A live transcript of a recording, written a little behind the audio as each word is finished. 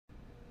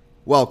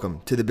Welcome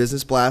to the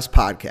Business Blast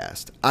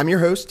podcast. I'm your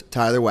host,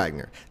 Tyler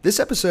Wagner. This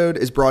episode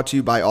is brought to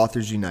you by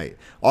Authors Unite.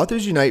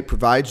 Authors Unite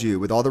provides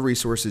you with all the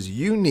resources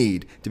you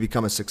need to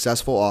become a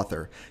successful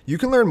author. You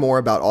can learn more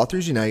about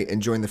Authors Unite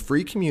and join the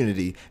free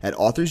community at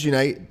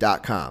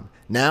authorsunite.com.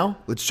 Now,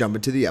 let's jump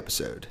into the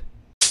episode.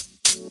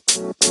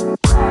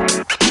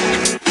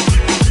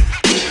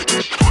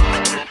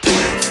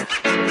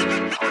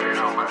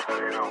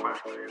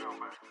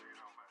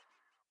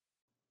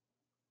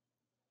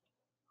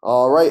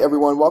 All right,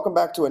 everyone. Welcome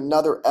back to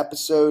another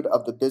episode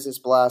of the Business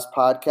Blast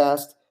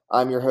podcast.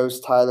 I'm your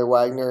host, Tyler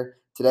Wagner.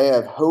 Today, I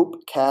have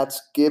Hope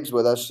Katz Gibbs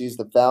with us. She's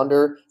the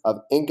founder of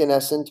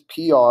Incandescent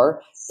PR,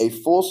 a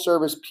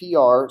full-service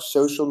PR,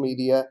 social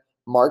media,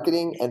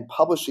 marketing, and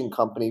publishing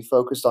company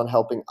focused on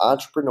helping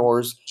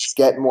entrepreneurs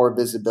get more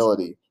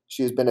visibility.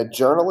 She has been a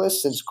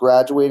journalist since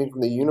graduating from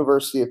the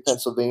University of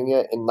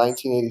Pennsylvania in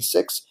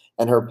 1986,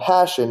 and her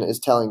passion is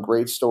telling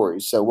great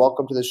stories. So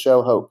welcome to the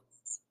show, Hope.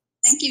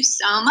 Thank you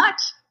so much.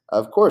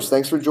 Of course.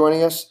 Thanks for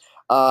joining us.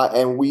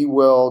 And we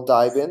will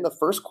dive in. The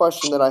first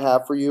question that I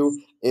have for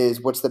you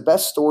is, what's the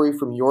best story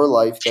from your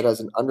life that has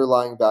an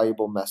underlying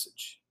valuable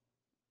message?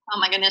 Oh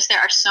my goodness, there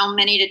are so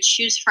many to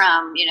choose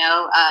from.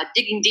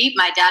 Digging deep,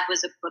 my dad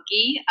was a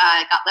bookie.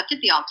 I got left at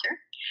the altar.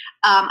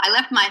 I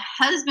left my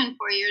husband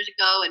 4 years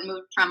ago and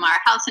moved from our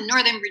house in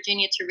Northern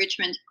Virginia to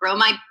Richmond to grow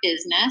my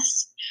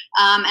business.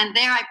 And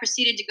there I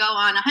proceeded to go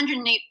on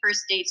 108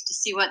 first dates to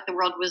see what the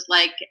world was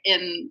like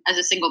as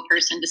a single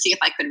person, to see if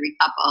I could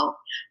recouple.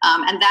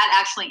 And that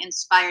actually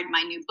inspired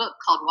my new book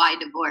called Why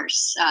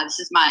Divorce? This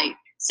is my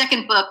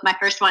second book. My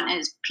first one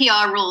is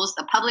PR Rules,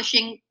 the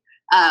Publishing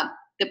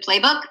the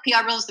playbook,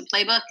 PR Rules, the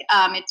playbook.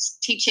 It's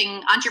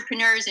teaching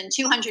entrepreneurs in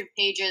 200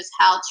 pages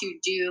how to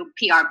do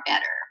PR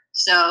better.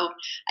 So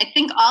I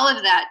think all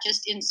of that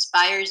just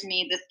inspires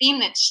me. The theme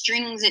that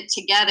strings it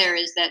together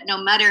is that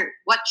no matter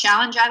what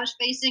challenge I was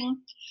facing,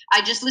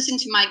 I just listened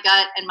to my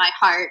gut and my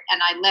heart,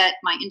 and I let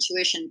my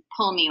intuition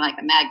pull me like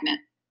a magnet.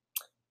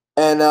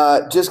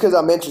 And just because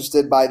I'm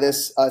interested by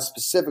this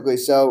specifically,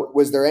 so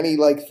was there any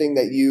thing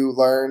that you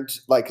learned,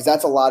 because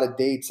that's a lot of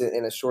dates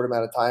in a short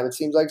amount of time, it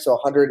seems like. So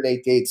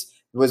 108 dates,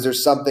 was there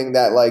something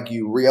that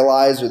you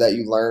realized or that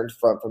you learned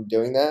from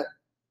doing that?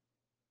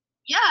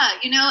 Yeah,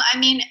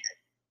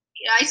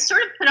 I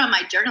sort of put on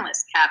my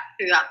journalist cap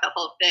throughout the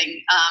whole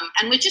thing,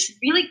 and was just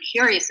really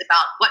curious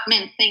about what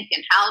men think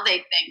and how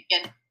they think.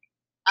 And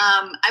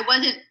I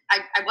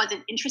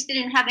wasn't interested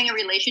in having a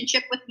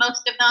relationship with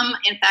most of them.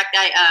 In fact,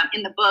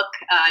 in the book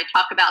I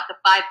talk about the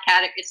 5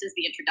 categories. This is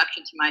the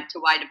introduction to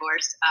Why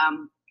Divorce.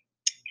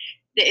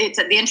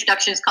 The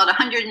introduction is called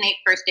 108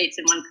 First Dates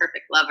and One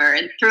Perfect Lover.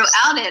 And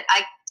throughout it,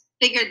 I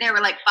figured there were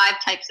 5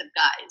 types of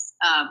guys: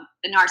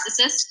 the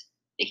narcissist,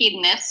 the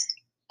hedonist,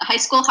 the high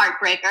school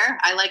heartbreaker.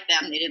 I liked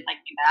them. They didn't like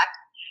me back.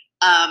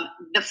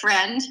 The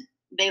friend.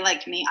 They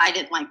liked me. I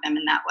didn't like them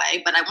in that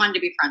way, but I wanted to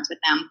be friends with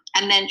them.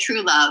 And then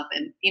true love.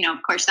 And,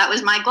 of course, that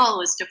was my goal,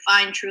 was to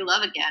find true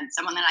love again,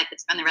 someone that I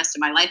could spend the rest of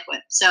my life with.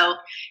 So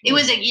it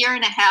was a 1.5 year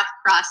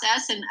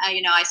process. And,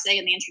 I say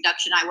in the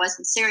introduction, I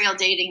wasn't serial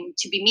dating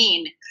to be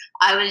mean.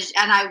 I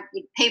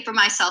would pay for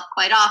myself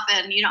quite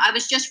often. I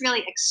was just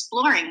really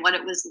exploring what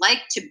it was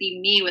like to be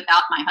me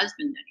without my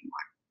husband anymore.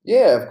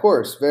 Yeah, of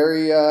course.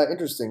 Very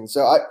interesting.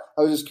 So I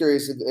was just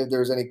curious if there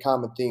was any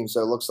common themes.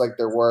 So it looks like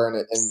there were,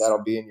 and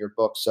that'll be in your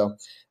book. So,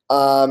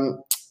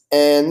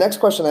 and next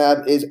question I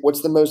have is,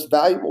 what's the most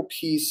valuable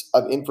piece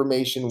of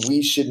information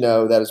we should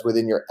know that is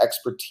within your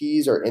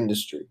expertise or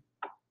industry?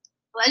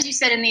 Well, as you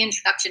said in the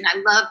introduction,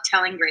 I love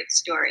telling great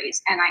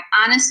stories. And I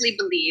honestly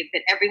believe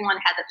that everyone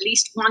has at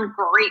least one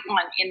great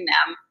one in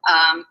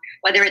them,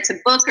 whether it's a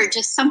book or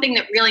just something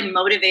that really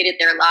motivated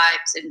their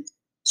lives and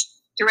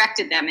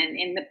directed them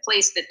in the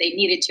place that they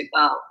needed to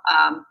go.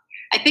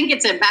 I think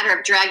it's a matter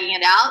of dragging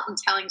it out and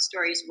telling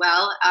stories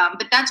well,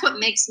 but that's what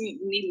makes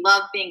me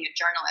love being a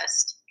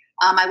journalist.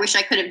 I wish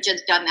I could have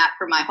just done that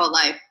for my whole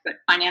life, but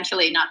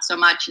financially not so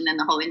much, and then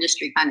the whole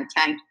industry kind of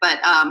tanked. But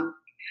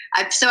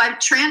I've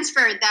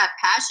transferred that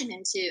passion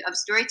of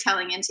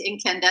storytelling into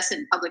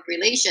Incandescent Public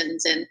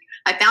Relations, and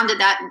I founded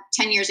that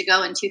 10 years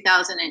ago in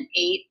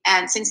 2008,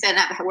 and since then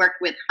I've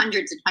worked with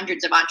hundreds and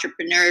hundreds of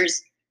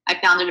entrepreneurs. I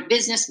founded a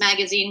business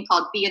magazine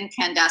called Be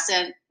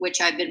Incandescent,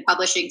 which I've been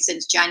publishing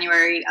since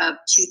January of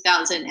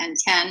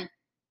 2010.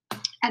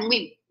 And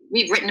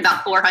we've written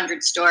about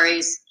 400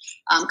 stories,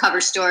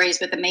 cover stories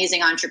with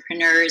amazing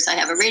entrepreneurs. I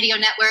have a radio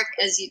network,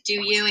 as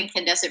you,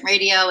 Incandescent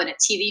Radio, and a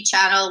TV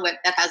channel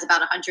that has about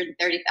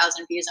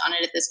 130,000 views on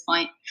it at this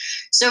point.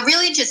 So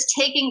really just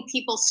taking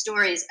people's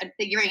stories and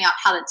figuring out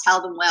how to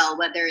tell them well,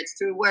 whether it's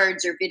through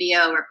words or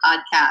video or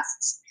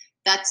podcasts.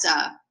 That's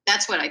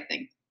what I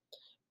think.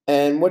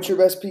 And what's your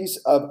best piece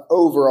of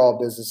overall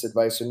business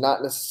advice, or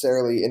not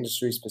necessarily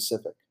industry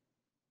specific?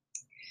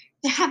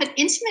 To have an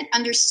intimate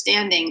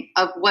understanding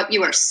of what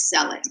you are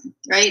selling,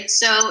 right?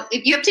 So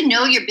if you have to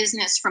know your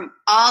business from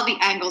all the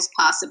angles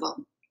possible.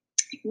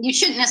 You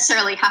shouldn't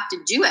necessarily have to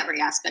do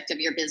every aspect of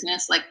your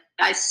business. Like,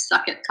 I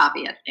suck at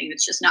copy editing.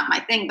 It's just not my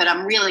thing, but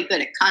I'm really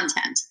good at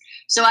content.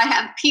 So I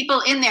have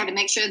people in there to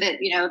make sure that,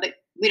 that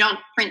we don't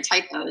print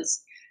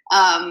typos.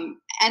 And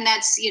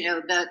that's,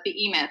 the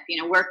E-Myth,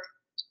 work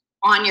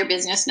on your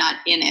business, not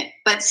in it.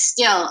 But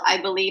still, I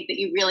believe that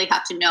you really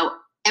have to know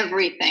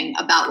everything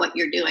about what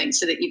you're doing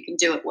so that you can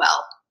do it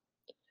well.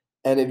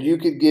 And if you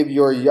could give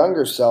your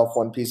younger self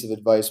one piece of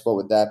advice, what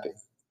would that be?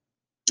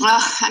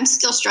 I'm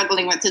still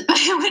struggling with it,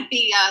 but it would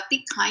be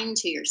kind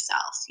to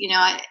yourself.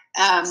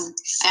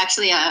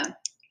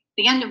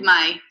 The end of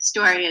my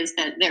story is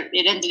that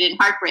it ended in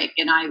heartbreak,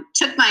 and I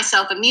took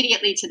myself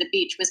immediately to the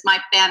beach. Was my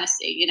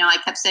fantasy. I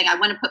kept saying I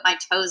want to put my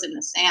toes in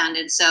the sand,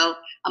 and so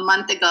a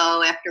month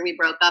ago, after we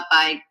broke up,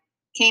 I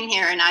came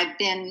here, and I've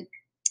been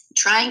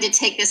trying to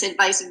take this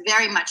advice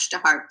very much to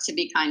heart, to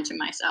be kind to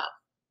myself.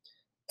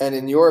 And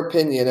in your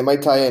opinion, it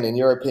might tie in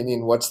your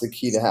opinion, what's the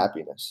key to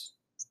happiness?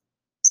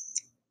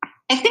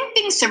 I think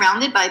being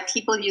surrounded by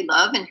people you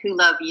love and who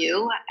love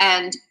you,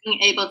 and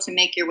being able to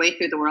make your way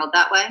through the world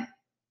that way.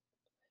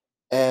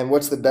 And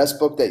what's the best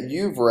book that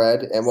you've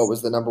read, and what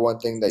was the number one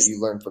thing that you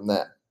learned from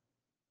that?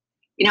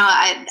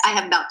 I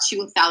have about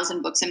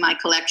 2,000 books in my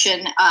collection,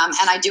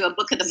 and I do a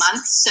book of the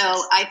month.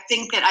 So I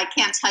think that I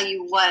can't tell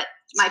you what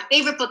my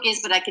favorite book is,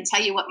 but I can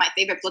tell you what my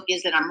favorite book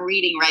is that I'm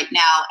reading right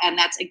now, and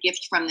that's A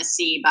Gift from the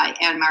Sea by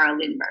Anne-Mara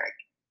Lindbergh.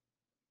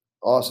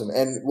 Awesome.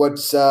 And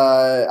what's,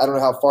 I don't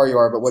know how far you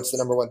are, but what's the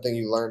number one thing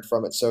you learned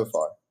from it so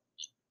far?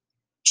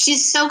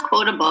 She's so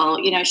quotable.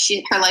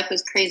 Her life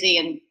was crazy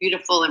and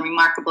beautiful and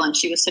remarkable, and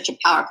she was such a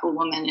powerful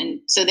woman. And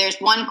so there's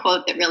one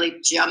quote that really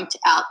jumped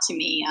out to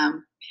me.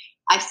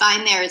 I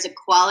find there is a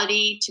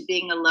quality to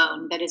being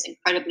alone that is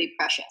incredibly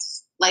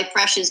precious. Life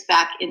rushes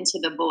back into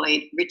the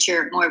void,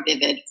 richer, more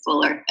vivid,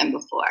 fuller than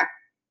before.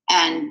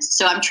 And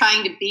so I'm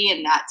trying to be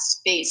in that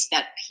space,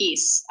 that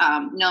peace,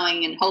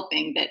 knowing and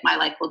hoping that my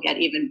life will get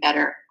even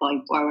better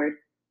going forward.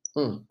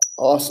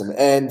 Awesome.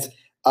 And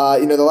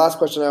the last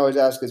question I always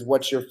ask is,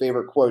 what's your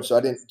favorite quote? So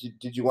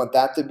did you want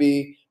that to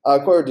be a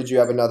quote, or did you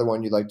have another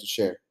one you'd like to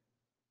share?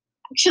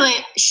 Actually,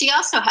 she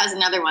also has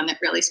another one that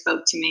really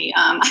spoke to me.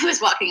 I was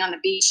walking on the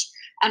beach,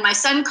 and my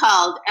son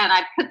called, and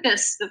I put the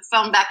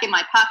phone back in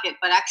my pocket,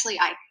 but actually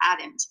I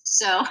hadn't.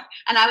 So,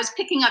 and I was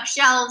picking up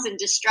shells and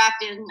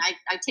distracted. And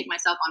I take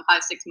myself on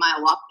 5-6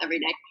 mile walks every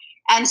day.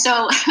 And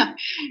so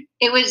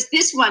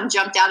this one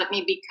jumped out at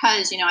me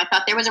because, I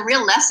thought there was a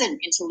real lesson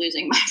into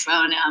losing my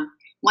phone.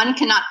 One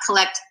cannot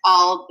collect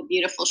all the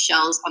beautiful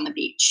shells on the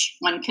beach.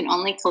 One can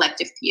only collect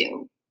a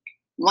few.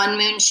 One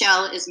moon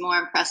shell is more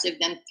impressive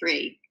than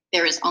 3.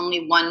 There is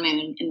only one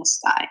moon in the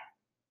sky.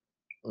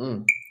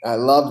 I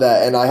love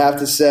that. And I have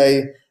to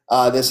say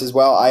this as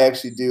well. I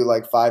actually do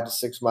like 5 to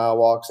 6 mile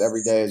walks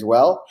every day as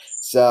well.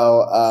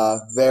 So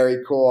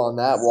very cool on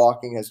that.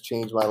 Walking has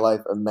changed my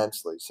life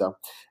immensely. So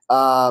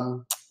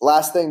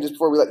last thing, just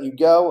before we let you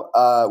go,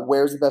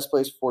 where's the best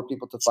place for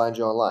people to find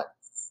you online?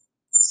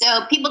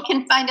 So people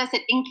can find us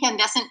at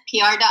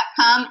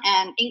incandescentpr.com,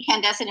 and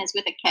incandescent is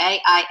with a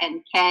K,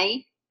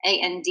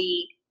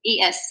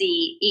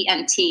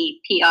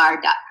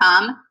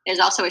 INKANDESCENTPR.com. There's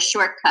also a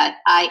shortcut,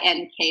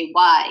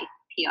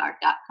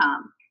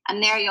 INKYPR.com.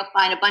 And there you'll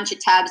find a bunch of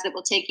tabs that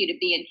will take you to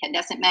Be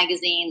Incandescent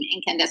Magazine,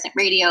 Incandescent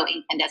Radio,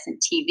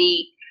 Incandescent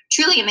TV,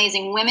 Truly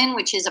Amazing Women,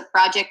 which is a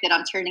project that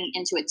I'm turning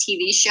into a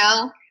TV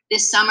show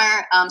this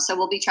summer. So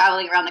we'll be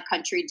traveling around the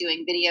country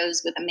doing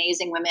videos with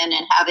amazing women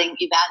and having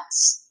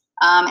events.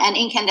 And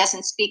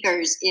Incandescent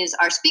Speakers is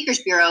our speakers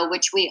bureau,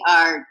 which we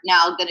are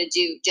now going to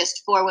do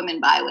just for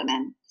women by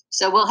women.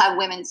 So we'll have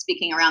women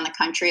speaking around the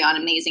country on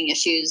amazing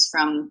issues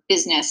from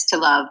business to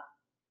love.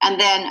 And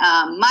then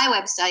my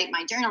website,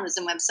 my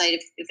journalism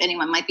website, if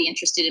anyone might be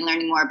interested in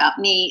learning more about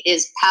me,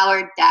 is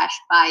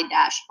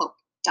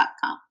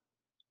powered-by-hope.com.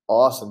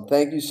 Awesome.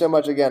 Thank you so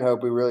much again,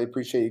 Hope. We really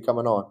appreciate you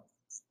coming on.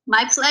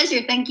 My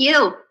pleasure. Thank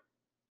you.